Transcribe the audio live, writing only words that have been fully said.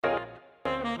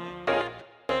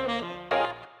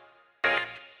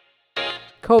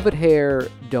COVID hair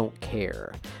don't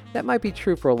care. That might be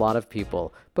true for a lot of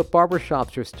people, but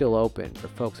barbershops are still open for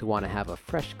folks who want to have a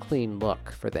fresh, clean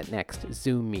look for that next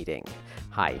Zoom meeting.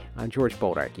 Hi, I'm George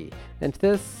Boldarchy, and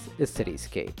this is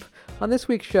Cityscape. On this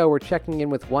week's show, we're checking in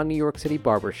with one New York City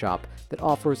barbershop that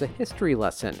offers a history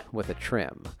lesson with a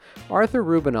trim. Arthur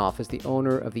Rubinoff is the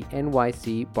owner of the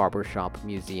NYC Barbershop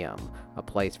Museum, a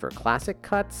place for classic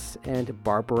cuts and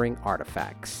barbering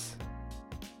artifacts.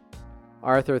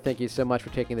 Arthur, thank you so much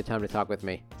for taking the time to talk with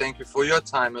me. Thank you for your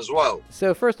time as well.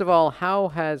 So first of all, how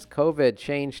has COVID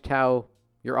changed how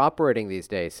you're operating these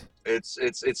days?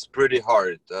 It's pretty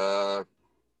hard.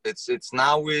 It's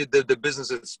now the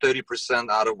business is 30%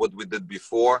 out of what we did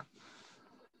before.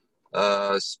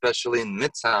 Especially in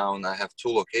Midtown, I have two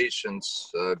locations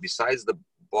besides the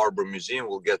Barber Museum.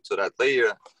 We'll get to that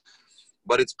later.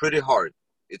 But it's pretty hard.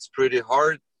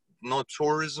 No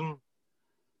tourism.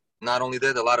 Not only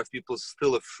that, a lot of people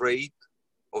still afraid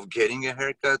of getting a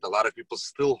haircut. A lot of people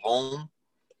still home.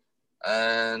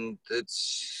 And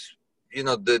it's,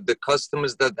 the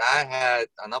customers that I had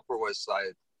on Upper West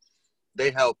Side, they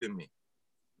helping me.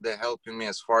 They're helping me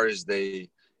as far as they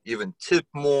even tip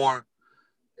more,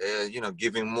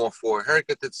 giving more for a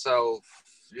haircut itself.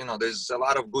 There's a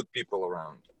lot of good people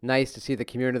around. Nice to see the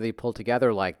community pull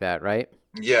together like that, right?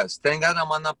 Yes, thank God I'm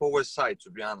on Upper West Side, to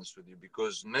be honest with you,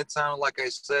 because Midtown, like I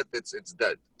said, it's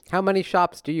dead. How many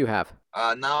shops do you have?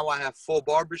 Now I have 4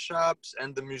 barbershops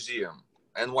and the museum,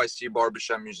 NYC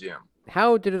Barbershop Museum.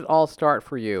 How did it all start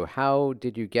for you? How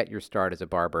did you get your start as a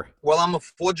barber? Well, I'm a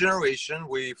 4th generation.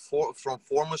 From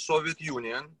former Soviet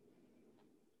Union,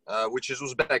 which is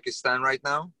Uzbekistan right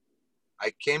now.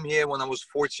 I came here when I was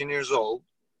 14 years old.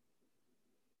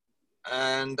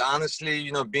 And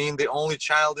honestly, being the only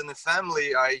child in the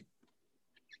family, I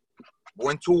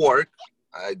went to work.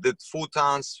 I did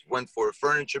futons, went for a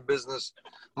furniture business.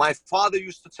 My father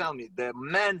used to tell me that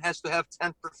man has to have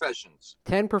 10 professions.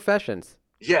 10 professions?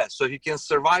 Yeah, so he can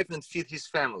survive and feed his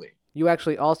family. You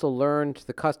actually also learned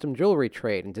the custom jewelry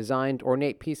trade and designed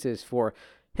ornate pieces for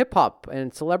hip-hop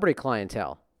and celebrity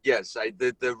clientele. Yes, I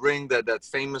did the ring, that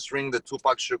famous ring, the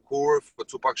Tupac Shakur, for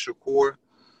Tupac Shakur.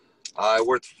 I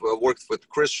worked with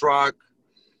Chris Rock.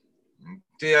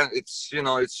 Yeah,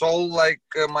 it's all like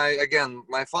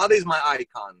my father is my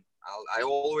icon. I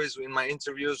always, in my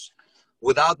interviews,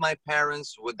 without my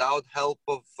parents, without help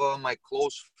of my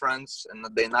close friends, and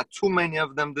they're not too many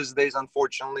of them these days,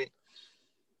 unfortunately,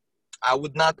 I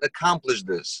would not accomplish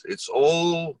this. It's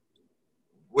all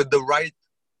with the right,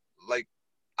 like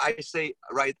I say,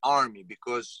 right army,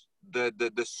 because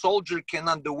the soldier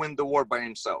cannot win the war by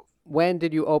himself. When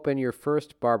did you open your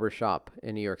first barbershop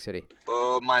in New York City?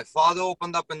 My father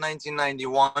opened up in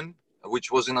 1991,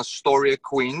 which was in Astoria,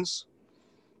 Queens.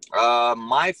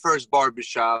 My first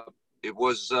barbershop, it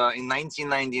was in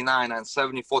 1999 on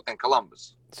 74th and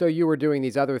Columbus. So you were doing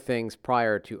these other things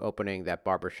prior to opening that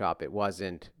barbershop. It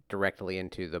wasn't directly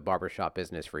into the barbershop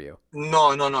business for you?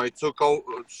 No. It took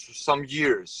some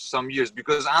years,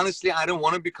 because honestly, I didn't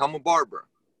want to become a barber.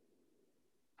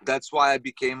 That's why I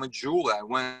became a jeweler. I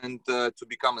went to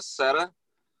become a setter.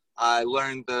 I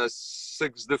learned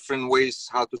 6 different ways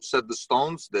how to set the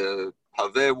stones, the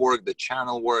pave work, the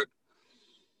channel work.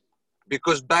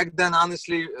 Because back then,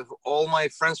 honestly, all my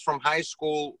friends from high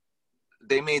school,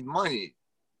 they made money.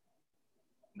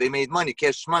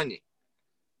 Cash money.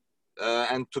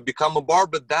 And to become a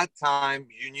barber at that time,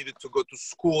 you needed to go to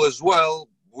school as well,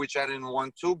 which I didn't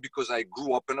want to because I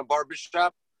grew up in a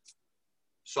barbershop.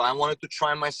 So I wanted to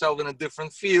try myself in a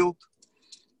different field.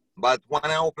 But when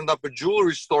I opened up a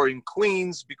jewelry store in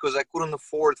Queens, because I couldn't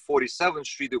afford 47th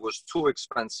Street, it was too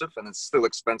expensive, and it's still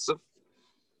expensive.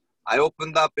 I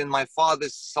opened up in my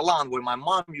father's salon, where my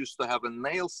mom used to have a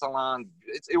nail salon.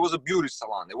 It was a beauty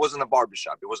salon. It wasn't a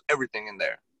barbershop. It was everything in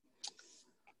there.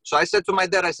 So I said to my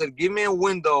dad, give me a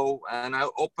window, and I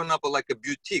opened up a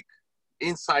boutique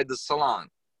inside the salon.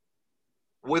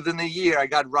 Within a year, I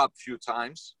got robbed a few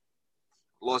times.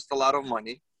 Lost a lot of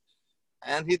money.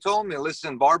 And he told me,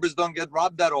 listen, barbers don't get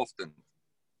robbed that often.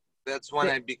 That's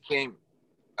when I became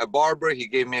a barber. He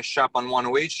gave me a shop on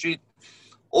 108th Street.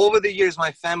 Over the years,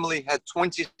 my family had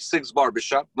 26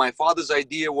 barbershops. My father's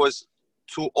idea was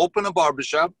to open a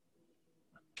barbershop,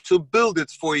 to build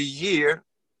it for a year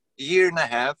and a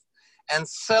half, and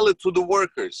sell it to the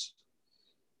workers.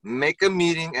 Make a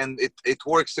meeting, and it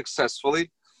worked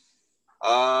successfully.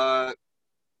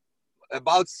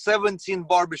 About 17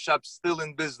 barbershops still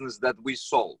in business that we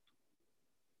sold.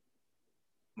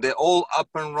 They're all up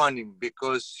and running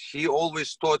because he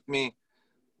always taught me,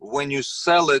 when you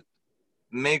sell it,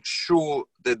 make sure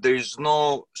that there's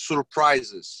no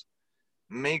surprises.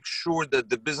 make sure that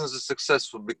the business is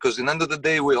successful, because in the end of the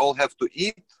day, we all have to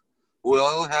eat, we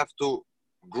all have to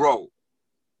grow.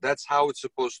 That's how it's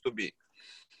supposed to be.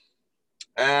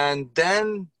 And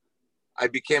then I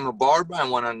became a barber. I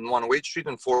went on 108 Street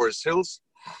in Forest Hills.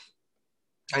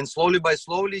 And slowly by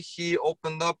slowly, he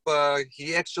opened up,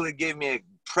 he actually gave me a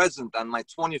present on my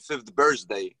 25th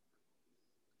birthday,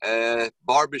 a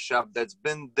barbershop that's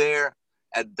been there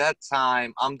at that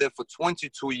time. I'm there for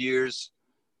 22 years.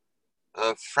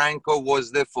 Franco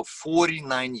was there for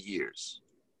 49 years.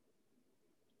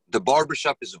 The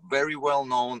barbershop is very well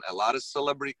known, a lot of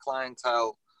celebrity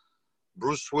clientele.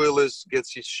 Bruce Willis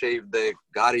gets his shave there,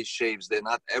 Gotti shaves there,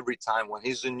 not every time. When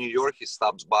he's in New York, he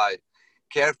stops by.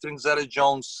 Catherine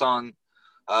Zeta-Jones' son,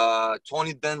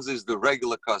 Tony Danza is the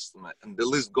regular customer, and the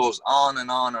list goes on and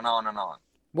on and on and on.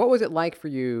 What was it like for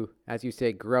you, as you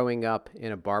say, growing up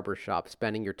in a barbershop,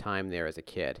 spending your time there as a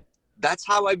kid? That's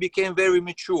how I became very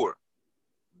mature,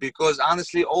 because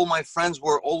honestly, all my friends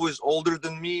were always older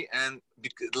than me. And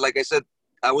like I said,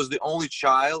 I was the only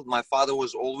child. My father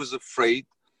was always afraid.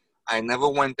 I never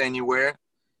went anywhere.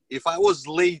 If I was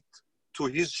late to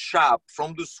his shop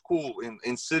from the school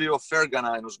in city of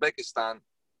Fergana in Uzbekistan,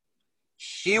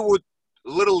 he would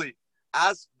literally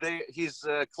ask his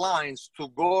clients to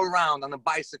go around on the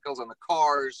bicycles, on the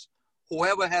cars,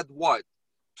 whoever had what,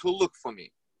 to look for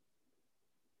me.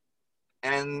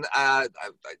 And I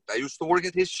used to work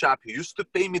at his shop. He used to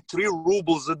pay me 3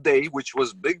 rubles a day, which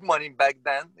was big money back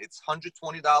then. It's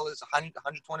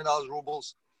 $120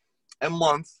 rubles a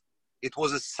month. It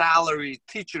was a salary.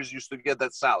 Teachers used to get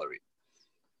that salary.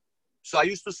 So I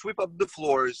used to sweep up the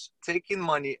floors, taking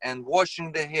money and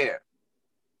washing the hair.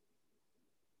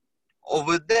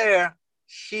 Over there,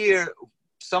 here,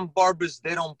 some barbers,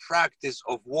 they don't practice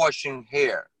of washing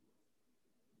hair.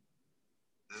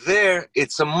 There,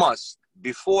 it's a must.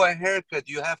 Before a haircut,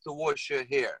 you have to wash your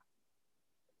hair.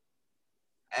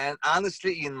 And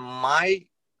honestly, in my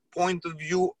point of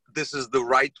view, this is the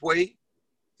right way,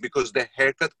 because the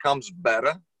haircut comes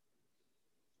better.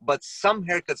 But some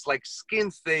haircuts, like skin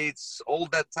fades, all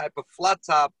that type of flat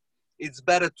top, it's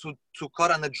better to cut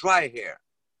on the dry hair.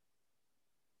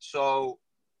 So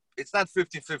it's not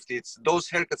 50-50. It's those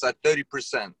haircuts are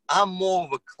 30%. I'm more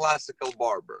of a classical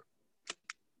barber.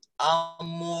 I'm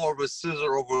more of a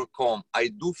scissor over comb. I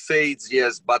do fades,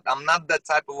 yes, but I'm not that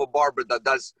type of a barber that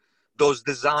does those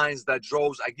designs, that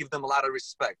draws. I give them a lot of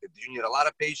respect. You need a lot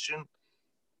of patience,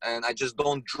 and I just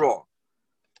don't draw.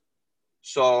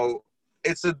 So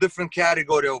it's a different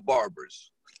category of barbers.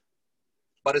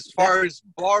 But as far as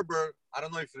barber, I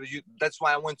don't know if that's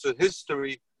why I went to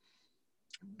history.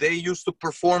 They used to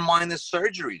perform minor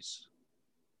surgeries.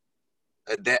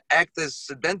 They act as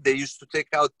dent. They used to take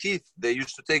out teeth. They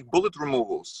used to take bullet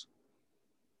removals.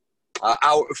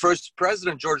 Our first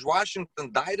president, George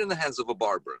Washington, died in the hands of a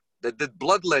barber that did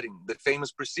bloodletting, the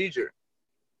famous procedure.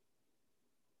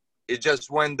 It just,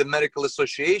 when the Medical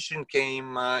Association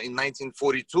came in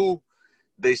 1942,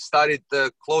 they started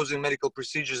closing medical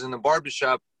procedures in the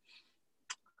barbershop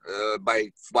by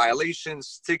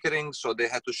violations, ticketing, so they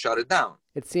had to shut it down.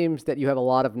 It seems that you have a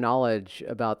lot of knowledge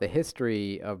about the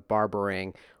history of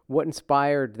barbering. What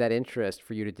inspired that interest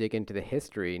for you to dig into the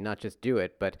history, not just do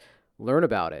it, but learn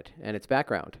about it and its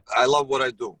background? I love what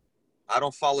I do. I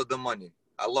don't follow the money.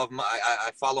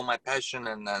 I follow my passion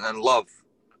and love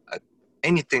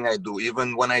anything I do,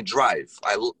 even when I drive.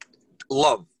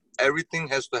 Love. Everything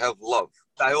has to have love.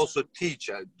 I also teach.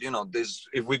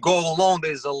 If we go alone,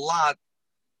 there's a lot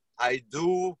I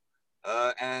do.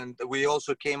 And we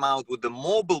also came out with the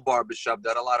mobile barbershop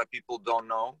that a lot of people don't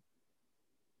know.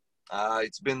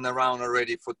 It's been around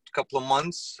already for a couple of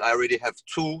months. I already have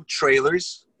 2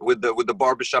 trailers with the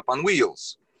barbershop on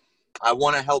wheels. I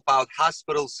want to help out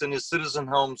hospitals, senior citizen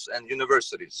homes, and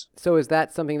universities. So is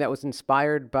that something that was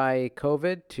inspired by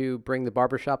COVID to bring the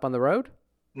barbershop on the road?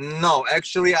 No,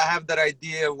 actually, I have that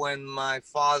idea when my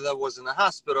father was in the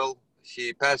hospital.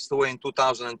 He passed away in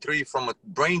 2003 from a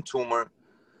brain tumor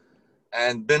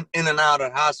and been in and out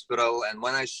of hospital. And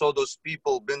when I saw those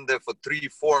people been there for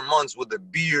 3-4 months with the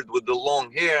beard, with the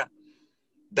long hair,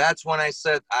 that's when I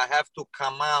said, I have to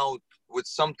come out with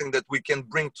something that we can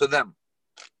bring to them.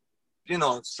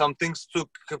 Some things took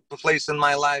place in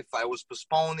my life. I was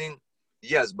postponing.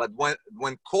 Yes, but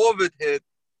when COVID hit,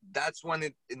 that's when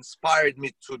it inspired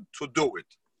me to do it.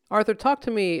 Arthur, talk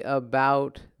to me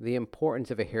about the importance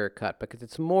of a haircut, because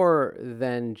it's more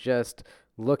than just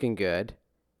looking good.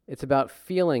 It's about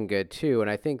feeling good, too. And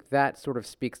I think that sort of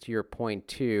speaks to your point,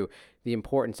 too, the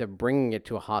importance of bringing it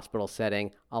to a hospital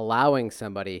setting, allowing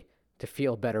somebody to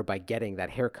feel better by getting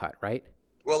that haircut, right?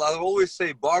 Well, I always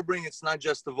say barbering, it's not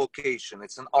just a vocation,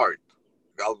 it's an art.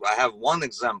 I have one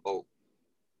example.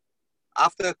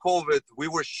 After COVID, we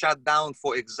were shut down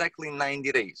for exactly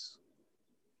 90 days.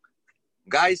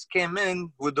 Guys came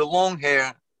in with the long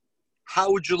hair.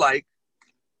 How would you like?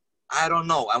 I don't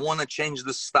know. I want to change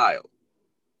the style.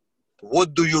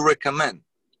 What do you recommend?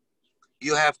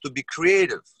 You have to be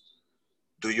creative.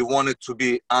 Do you want it to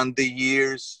be under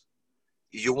ears?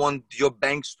 You want your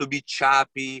bangs to be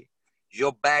choppy?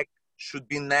 Your back should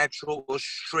be natural or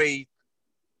straight.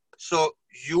 So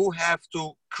you have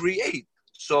to create.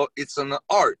 So it's an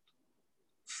art.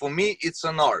 For me, it's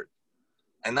an art.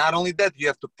 And not only that, you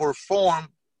have to perform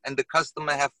and the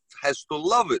customer has to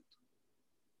love it.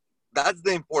 That's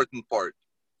the important part,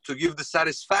 to give the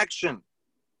satisfaction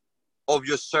of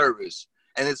your service.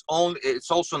 And it's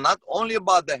also not only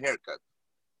about the haircut.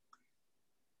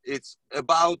 It's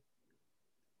about,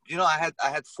 I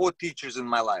had 4 teachers in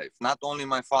my life. Not only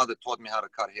my father taught me how to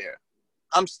cut hair.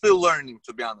 I'm still learning,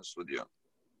 to be honest with you.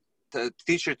 The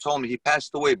teacher told me, he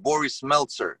passed away, Boris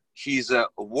Meltzer. He's a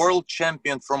world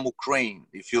champion from Ukraine.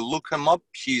 If you look him up,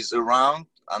 he's around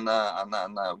on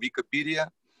Wikipedia.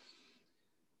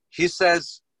 He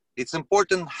says, it's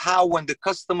important how when the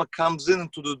customer comes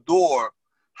into the door,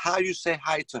 how you say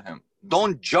hi to him.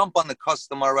 Don't jump on the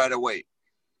customer right away.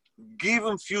 Give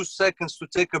him a few seconds to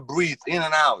take a breath in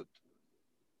and out.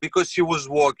 Because he was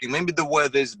walking, maybe the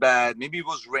weather is bad, maybe it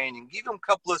was raining. Give him a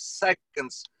couple of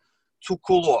seconds to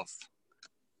cool off.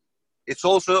 It's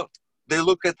also, they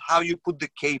look at how you put the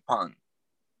cape on.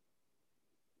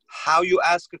 How you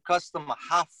ask a customer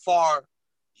how far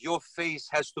your face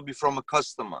has to be from a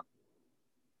customer.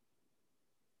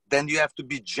 Then you have to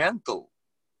be gentle.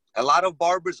 A lot of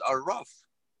barbers are rough.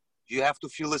 You have to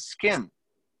feel the skin.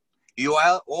 You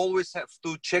always have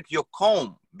to check your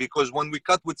comb, because when we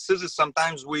cut with scissors,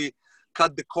 sometimes we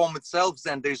cut the comb itself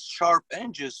and there's sharp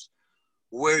edges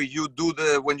where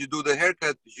when you do the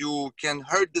haircut, you can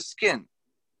hurt the skin.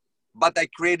 But I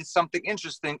created something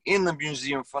interesting in the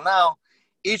museum for now.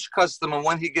 Each customer,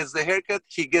 when he gets the haircut,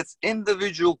 he gets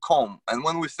individual comb. And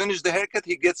when we finish the haircut,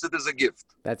 he gets it as a gift.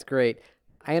 That's great.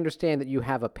 I understand that you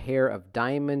have a pair of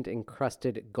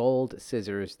diamond-encrusted gold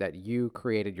scissors that you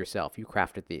created yourself. You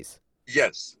crafted these.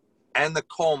 Yes. And the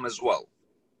comb as well.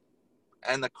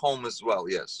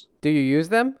 Yes. Do you use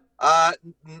them?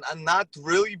 Not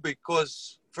really,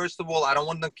 because first of all, I don't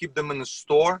want to keep them in the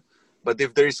store. But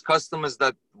if there is customers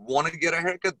that want to get a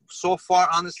haircut, so far,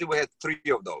 honestly, we had 3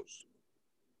 of those.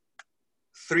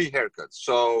 3 haircuts.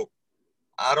 So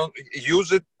I don't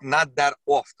use it not that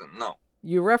often, no.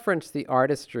 You referenced the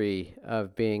artistry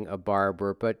of being a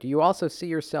barber, but do you also see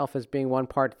yourself as being one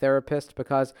part therapist?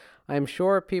 Because I'm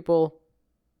sure people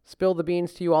spill the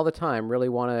beans to you all the time, really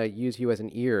want to use you as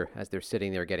an ear as they're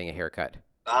sitting there getting a haircut.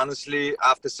 Honestly,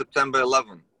 after September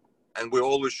 11, and we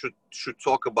always should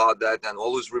talk about that and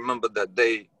always remember that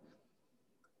day.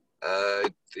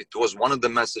 It was one of the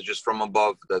messages from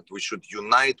above that we should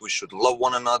unite, we should love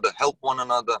one another, help one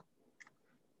another.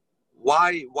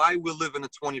 Why we live in a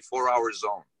 24-hour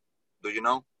zone? Do you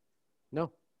know?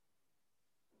 No.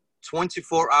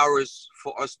 24 hours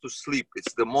for us to sleep.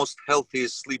 It's the most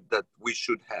healthiest sleep that we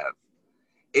should have.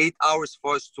 8 hours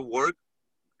for us to work,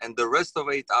 and the rest of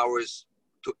 8 hours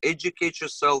to educate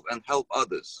yourself and help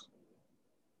others.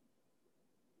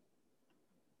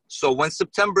 So when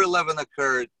September 11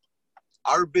 occurred,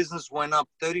 our business went up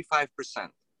 35%.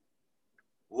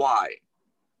 Why?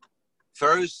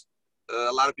 First,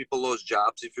 a lot of people lost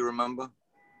jobs, if you remember.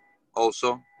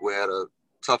 Also, we had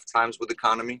tough times with the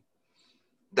economy.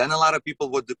 Then a lot of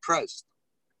people were depressed.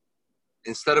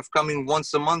 Instead of coming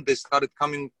once a month, they started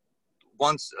coming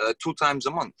 2 times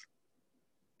a month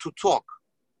to talk.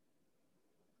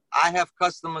 I have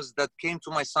customers that came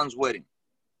to my son's wedding.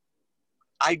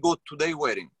 I go to their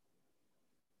wedding.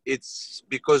 It's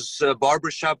because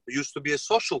barbershop used to be a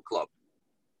social club.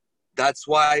 That's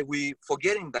why we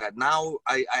forgetting that. Now,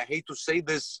 I hate to say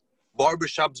this,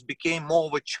 barbershops became more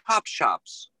of a chop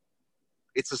shops.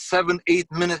 It's a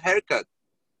 7-8 minute haircut.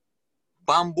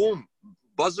 Bam, boom,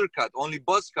 buzzer cut, only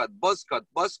buzz cut.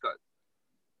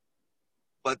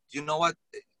 But you know what?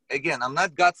 Again, I'm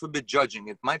not, God forbid, judging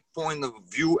it. My point of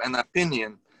view and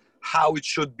opinion, how it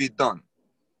should be done.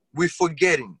 We're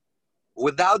forgetting.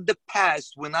 Without the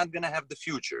past, we're not going to have the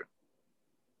future.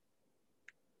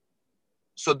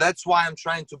 So that's why I'm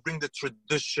trying to bring the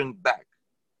tradition back.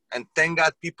 And thank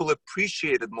God people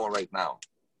appreciate it more right now.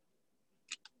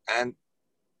 And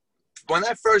when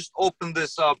I first opened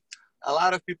this up, a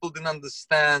lot of people didn't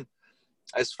understand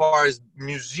as far as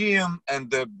museum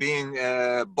and being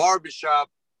a barbershop.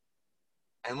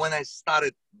 And when I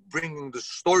started bringing the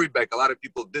story back, a lot of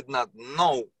people did not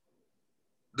know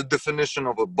the definition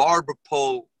of a barber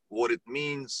pole, what it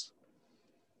means,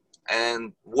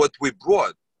 and what we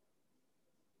brought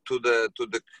to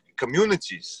the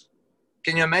communities.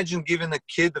 Can you imagine giving a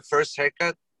kid the first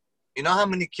haircut? You know how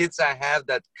many kids I have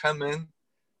that come in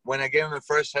when I give them the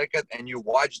first haircut and you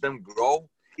watch them grow?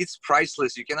 It's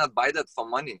priceless. You cannot buy that for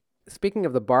money. Speaking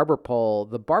of the barber pole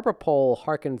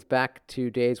harkens back to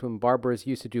days when barbers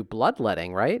used to do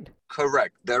bloodletting, right?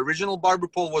 Correct. The original barber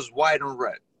pole was white and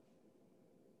red.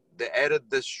 They added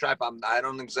this stripe. I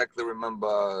don't exactly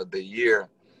remember the year.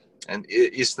 And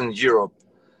Eastern Europe.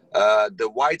 The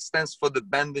white stands for the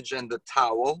bandage and the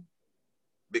towel,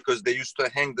 because they used to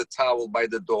hang the towel by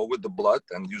the door with the blood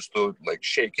and used to like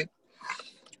shake it.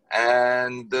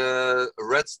 And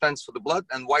red stands for the blood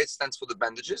and white stands for the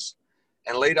bandages.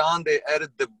 And later on, they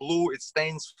added the blue. It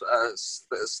stands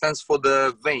for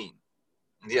the vein.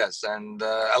 Yes, and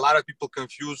a lot of people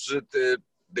confuse it.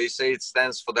 They say it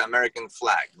stands for the American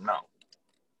flag. No,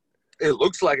 it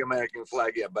looks like American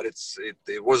flag, yeah, but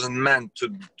it wasn't meant to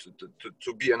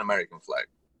be an American flag.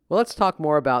 Well, let's talk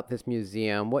more about this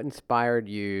museum. What inspired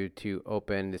you to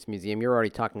open this museum? You're already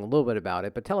talking a little bit about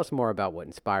it, but tell us more about what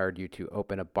inspired you to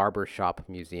open a barbershop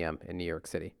museum in New York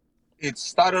City. It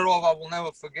started off, I will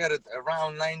never forget it,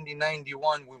 around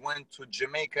 1991, we went to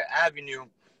Jamaica Avenue.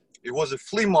 It was a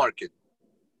flea market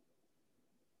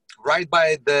right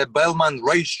by the Belmont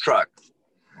racetrack.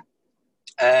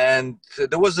 And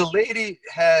there was a lady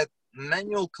had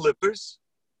manual clippers,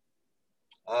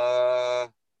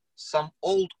 some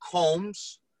old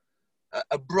combs,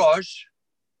 a brush,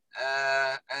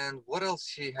 and what else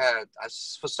she had?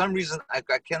 For some reason, I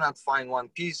cannot find one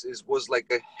piece. It was like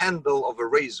a handle of a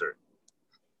razor.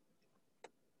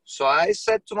 So I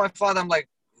said to my father, I'm like,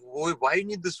 why you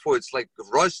need this for? It's like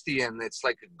rusty and it's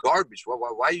like garbage. Why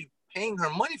are you paying her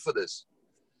money for this?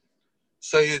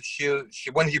 So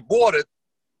when he bought it,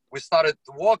 we started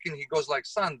walking. He goes like,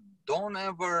 son, don't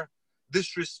ever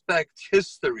disrespect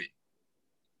history.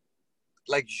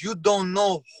 Like, you don't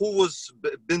know who was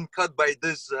been cut by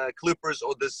this clippers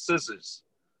or this scissors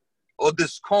or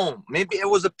this comb. Maybe it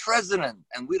was a president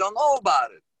and we don't know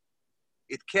about it.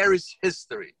 It carries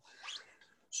history.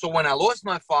 So when I lost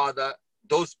my father,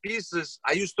 those pieces,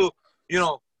 I used to,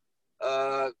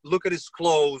 look at his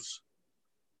clothes,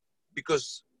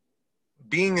 because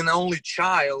being an only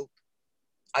child,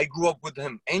 I grew up with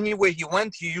him. Anywhere he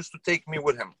went, he used to take me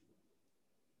with him.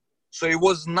 So it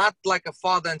was not like a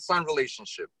father and son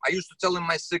relationship. I used to tell him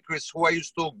my secrets, who I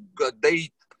used to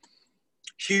date.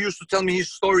 He used to tell me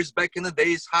his stories back in the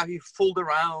days, how he fooled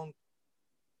around,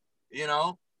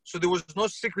 So there was no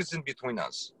secrets in between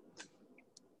us.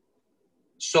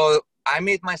 So I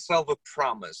made myself a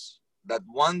promise that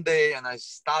one day, and I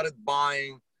started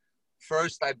buying.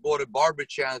 First, I bought a barber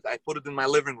chair. I put it in my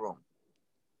living room.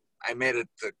 I made it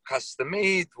custom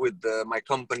made with my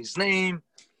company's name.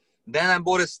 Then I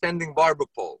bought a standing barber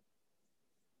pole.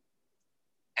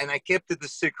 And I kept it a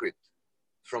secret.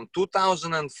 From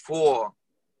 2004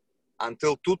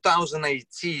 until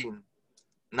 2018,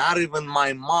 not even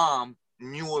my mom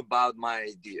knew about my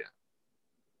idea.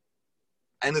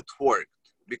 And it worked.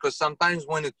 Because sometimes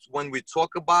when we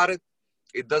talk about it,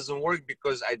 it doesn't work,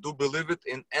 because I do believe it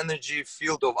in energy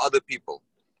field of other people.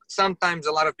 Sometimes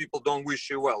a lot of people don't wish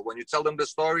you well. When you tell them the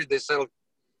story, they say,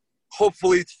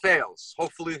 hopefully it fails.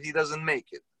 Hopefully he doesn't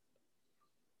make it.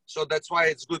 So that's why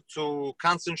it's good to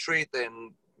concentrate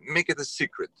and make it a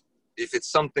secret if it's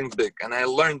something big. And I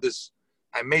learned this.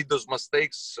 I made those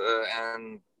mistakes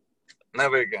and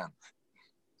never again.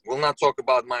 We'll not talk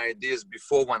about my ideas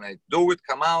before. When I do it,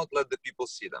 come out, let the people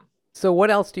see them. So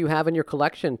what else do you have in your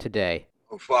collection today?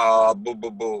 I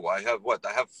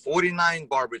have 49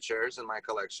 barber chairs in my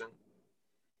collection.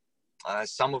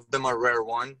 Some of them are rare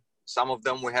one. Some of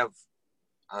them we have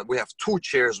 2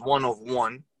 chairs, one of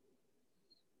one.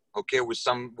 Okay, we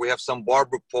have some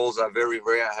barber poles are very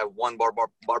rare. I have one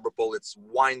barber pole. It's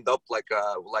wind up like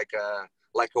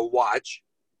a watch.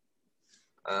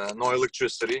 No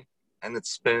electricity. And it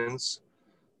spins.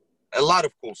 A lot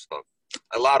of cool stuff.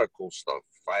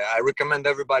 I recommend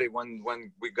everybody when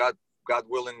we God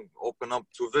willing, open up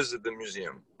to visit the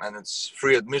museum. And it's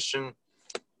free admission,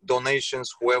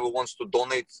 donations. Whoever wants to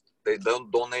donate, they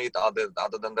don't donate. Other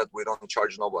than that, we don't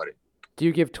charge nobody. Do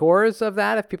you give tours of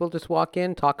that if people just walk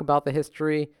in, talk about the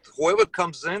history? Whoever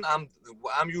comes in, I'm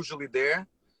usually there.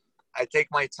 I take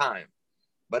my time.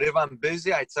 But if I'm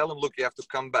busy, I tell them, look, you have to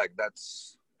come back.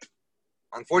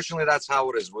 Unfortunately, that's how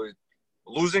it is. We're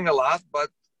losing a lot, but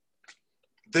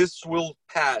this will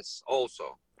pass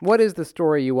also. What is the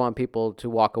story you want people to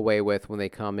walk away with when they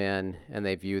come in and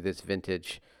they view this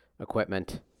vintage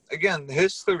equipment? again,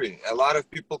 history. A lot of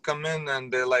people come in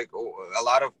and they're like, oh, a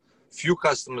lot of few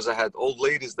customers I had, old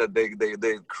ladies that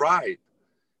they cried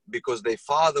because their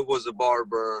father was a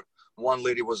barber. One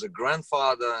lady was a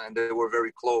grandfather and they were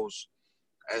very close.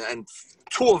 And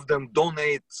two of them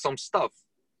donate some stuff.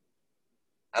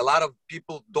 A lot of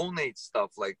people donate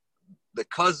stuff, like the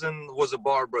cousin was a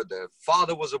barber, the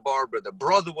father was a barber, the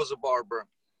brother was a barber.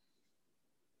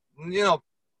 You know,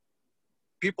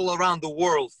 people around the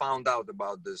world found out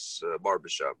about this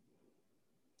barbershop.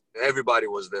 Everybody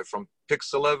was there from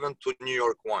Pix 11 to New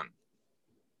York 1.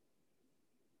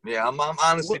 Yeah, I'm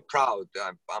honestly proud.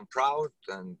 I'm proud,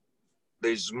 and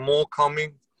there's more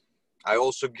coming. I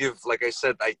also give, like I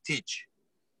said, I teach.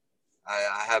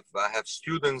 I have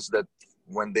students that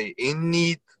when they in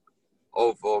need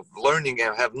of learning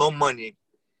and have no money,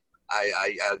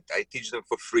 I teach them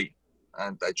for free,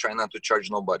 and I try not to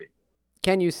charge nobody.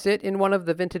 Can you sit in one of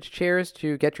the vintage chairs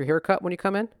to get your hair cut when you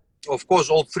come in? Of course,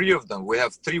 all three of them. We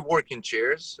have 3 working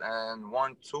chairs and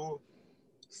 1, 2,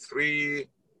 3,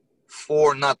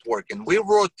 4 not working. We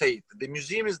rotate. The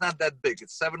museum is not that big.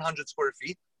 It's 700 square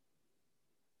feet.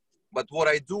 But what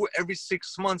I do every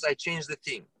 6 months, I change the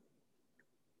theme.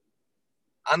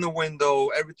 On the window,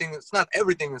 everything, it's not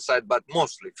everything inside, but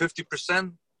mostly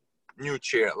 50% new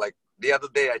chair. Like the other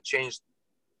day, I changed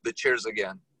the chairs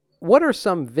again. What are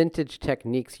some vintage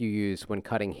techniques you use when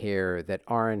cutting hair that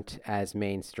aren't as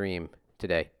mainstream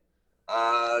today?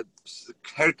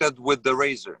 Haircut with the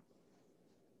razor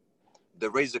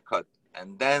cut.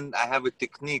 And then I have a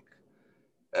technique.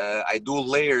 I do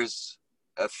layers,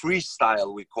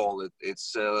 freestyle, we call it.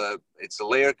 It's a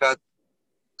layer cut,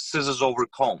 scissors over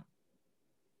comb,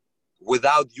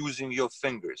 without using your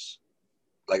fingers.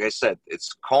 Like I said,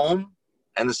 it's comb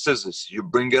and the scissors. You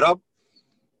bring it up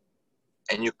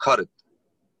and you cut it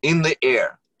in the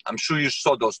air. I'm sure you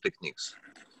saw those techniques.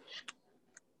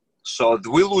 So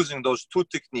we're losing those 2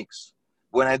 techniques.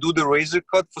 When I do the razor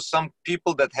cut, for some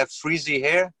people that have frizzy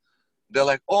hair, they're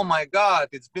like, oh my God,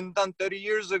 it's been done 30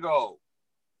 years ago.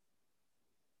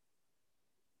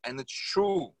 And it's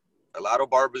true. A lot of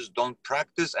barbers don't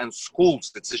practice, and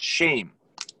schools, it's a shame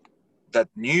that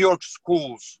New York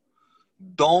schools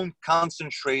don't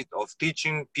concentrate of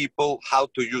teaching people how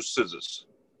to use scissors.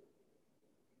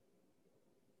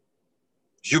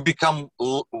 You become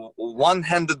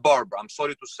one-handed barber. I'm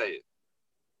sorry to say it.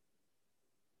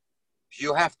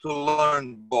 You have to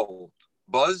learn both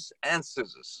buzz and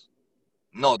scissors.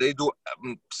 No, they do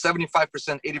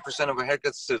 75%, 80% of a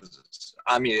haircut scissors.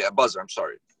 I mean, a buzzer, I'm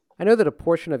sorry. I know that a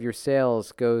portion of your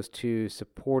sales goes to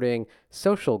supporting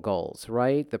social goals,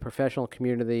 right? The professional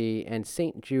community and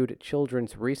St. Jude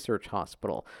Children's Research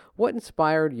Hospital. What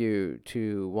inspired you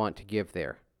to want to give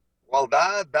there? Well,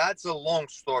 that's a long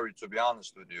story, to be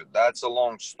honest with you. That's a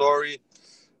long story.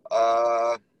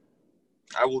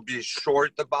 I will be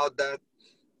short about that.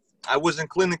 I was in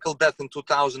clinical death in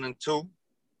 2002.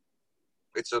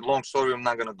 It's a long story. I'm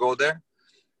not going to go there.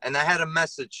 And I had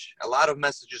a lot of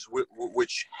messages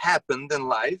which happened in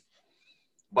life.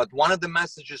 But one of the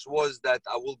messages was that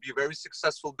I will be a very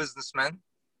successful businessman,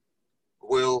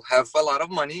 will have a lot of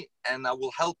money, and I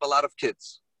will help a lot of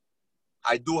kids.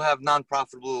 I do have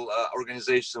non-profitable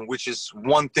organization, which is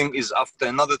one thing is after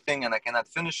another thing, and I cannot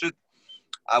finish it.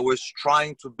 I was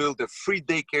trying to build a free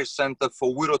daycare center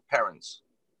for widowed parents.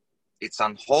 It's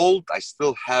on hold. I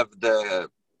still have the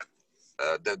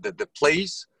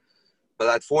place,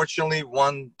 but unfortunately,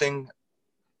 one thing,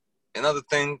 another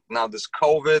thing. Now this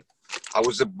COVID, I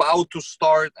was about to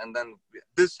start, and then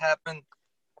this happened.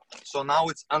 So now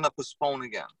it's on a postpone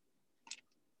again.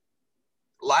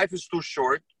 Life is too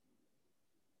short.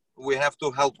 We have to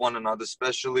help one another,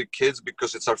 especially kids,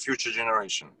 because it's our future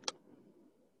generation.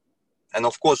 And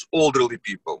of course, elderly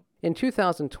people. In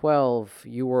 2012,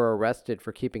 you were arrested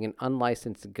for keeping an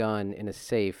unlicensed gun in a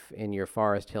safe in your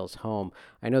Forest Hills home.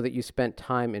 I know that you spent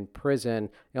time in prison.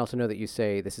 I also know that you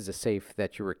say this is a safe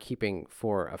that you were keeping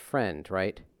for a friend,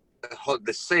 right?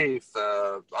 The safe,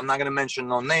 I'm not going to mention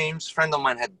no names. A friend of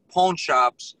mine had pawn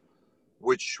shops,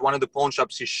 which one of the pawn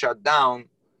shops he shut down,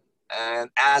 and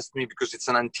asked me, because it's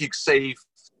an antique safe,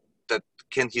 that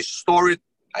can he store it?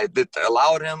 I did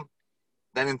allow him.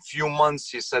 Then in a few months,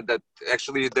 he said that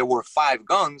actually there were 5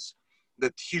 guns,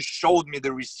 that he showed me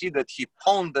the receipt that he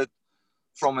pawned it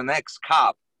from an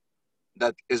ex-cop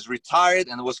that is retired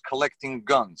and was collecting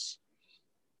guns.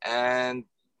 And,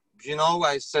 you know,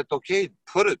 I said, okay,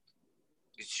 put it.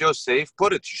 It's your safe,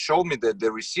 put it. He showed me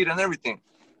the receipt and everything.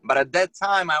 But at that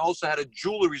time, I also had a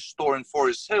jewelry store in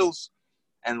Forest Hills.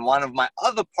 And one of my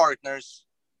other partners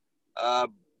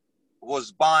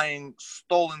was buying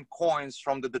stolen coins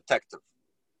from the detective.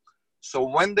 So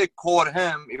when they caught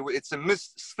him, it's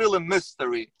still a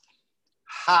mystery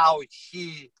how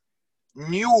he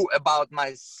knew about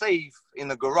my safe in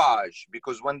the garage.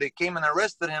 Because when they came and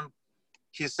arrested him,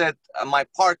 he said, my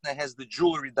partner has the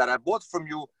jewelry that I bought from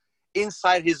you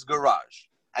inside his garage.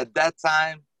 At that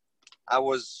time, I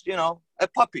was, a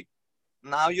puppy.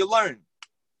 Now you learn.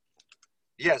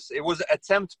 Yes, it was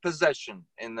attempt possession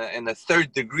in the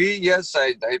third degree. Yes,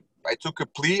 I took a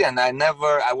plea, and I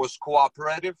was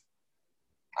cooperative.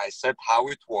 I said how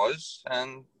it was,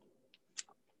 and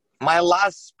my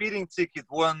last speeding ticket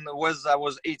was I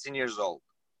was 18 years old.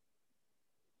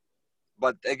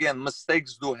 But again,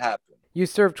 mistakes do happen. You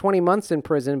served 20 months in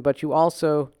prison, but you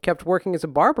also kept working as a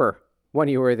barber when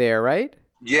you were there, right?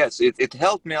 Yes, it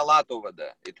helped me a lot over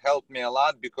there. It helped me a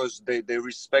lot because they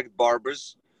respect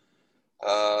barbers,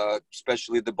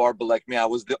 especially the barber like me. I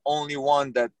was the only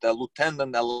one that the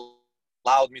lieutenant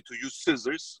allowed me to use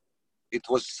scissors. It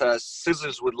was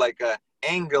scissors with like a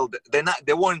angle.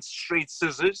 They weren't straight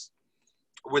scissors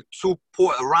with two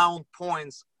round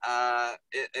points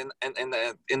in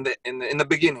the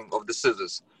beginning of the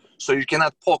scissors, so you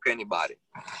cannot poke anybody.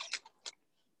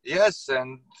 Yes,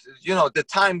 and the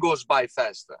time goes by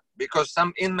faster because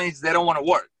some inmates, they don't want to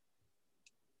work,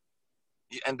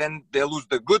 and then they lose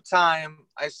the good time.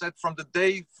 I said from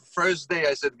the first day,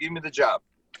 I said, give me the job.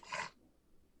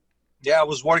 Yeah, I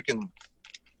was working.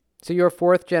 So you're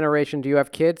fourth generation. Do you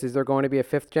have kids? Is there going to be a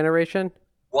fifth generation?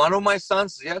 One of my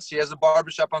sons, yes, he has a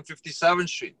barbershop on 57th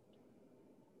Street.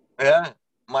 Yeah,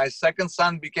 my second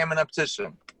son became an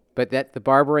optician. But the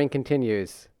barbering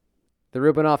continues. The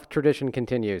Rubinoff tradition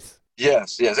continues.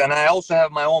 Yes, and I also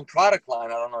have my own product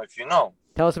line. I don't know if you know.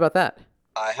 Tell us about that.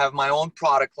 I have my own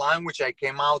product line, which I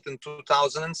came out in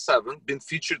 2007. Been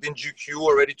featured in GQ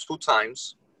already 2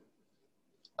 times.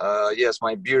 Yes,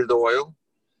 my beard oil.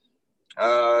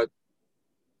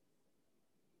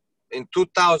 In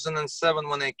 2007,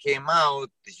 when I came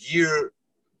out, the year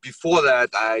before that,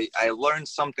 I learned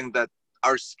something that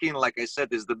our skin, like I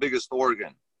said, is the biggest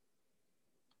organ.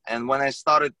 And when I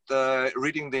started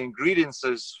reading the ingredients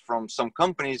from some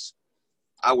companies,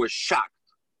 I was shocked.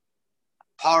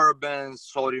 Parabens,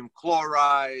 sodium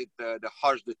chloride, the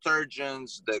harsh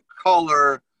detergents, the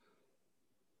color.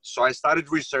 So I started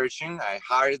researching. I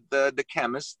hired the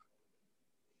chemist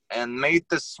and made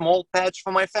a small patch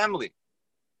for my family.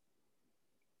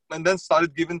 And then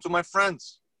started giving to my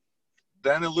friends.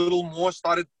 Then a little more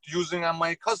started using on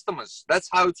my customers. That's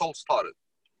how it all started.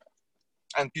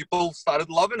 And people started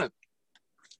loving it.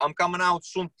 I'm coming out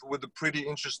soon with a pretty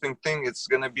interesting thing. It's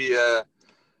going to be a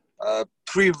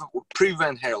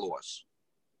prevent hair loss.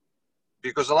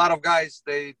 Because a lot of guys,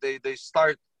 they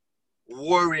start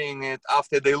worrying it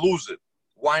after they lose it.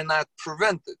 Why not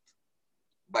prevent it?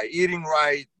 By eating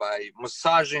right, by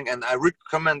massaging. And I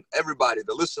recommend everybody,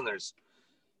 the listeners,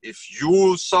 if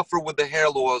you suffer with the hair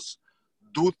loss,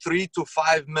 do 3 to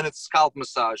 5 minute scalp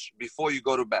massage before you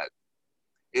go to bed.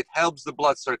 It helps the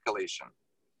blood circulation.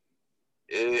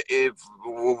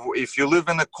 If you live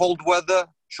in a cold weather,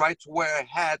 try to wear a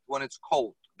hat when it's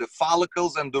cold. The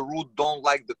follicles and the root don't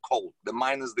like the cold, the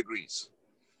minus degrees.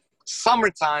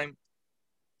 Summertime,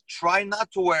 try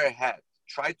not to wear a hat.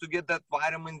 Try to get that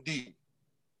vitamin D.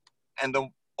 And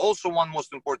also one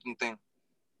most important thing,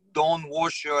 don't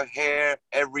wash your hair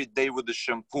every day with the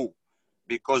shampoo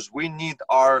because we need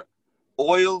our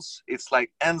oils. It's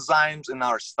like enzymes in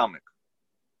our stomach.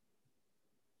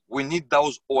 We need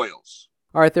those oils.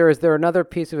 Arthur, is there another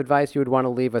piece of advice you would want to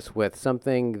leave us with?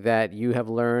 Something that you have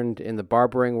learned in the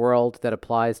barbering world that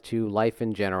applies to life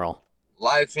in general?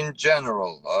 Life in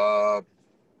general.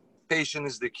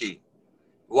 Patience is the key.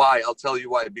 Why? I'll tell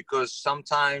you why. Because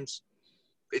sometimes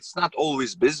it's not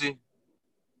always busy.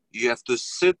 You have to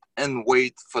sit and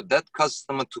wait for that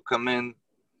customer to come in.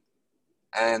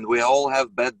 And we all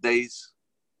have bad days.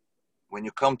 When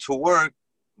you come to work,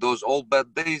 those old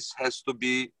bad days has to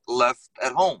be left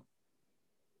at home.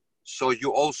 So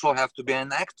you also have to be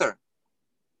an actor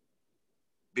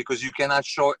because you cannot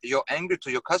show your anger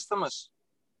to your customers.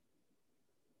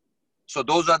 So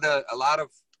those are a lot of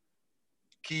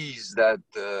keys that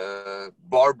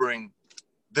barbering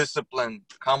discipline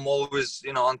come always,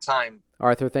 on time.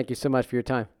 Arthur, thank you so much for your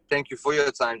time. Thank you for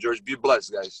your time, George. Be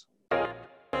blessed, guys.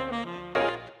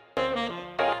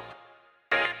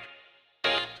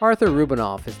 Arthur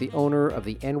Rubinoff is the owner of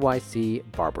the NYC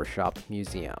Barbershop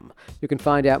Museum. You can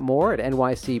find out more at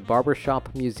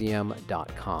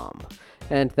nycbarbershopmuseum.com.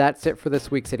 And that's it for this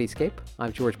week's Cityscape.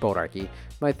 I'm George Bodarky.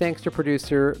 My thanks to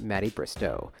producer Maddie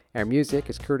Bristow. Our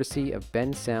music is courtesy of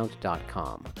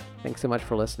bensound.com. Thanks so much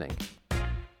for listening.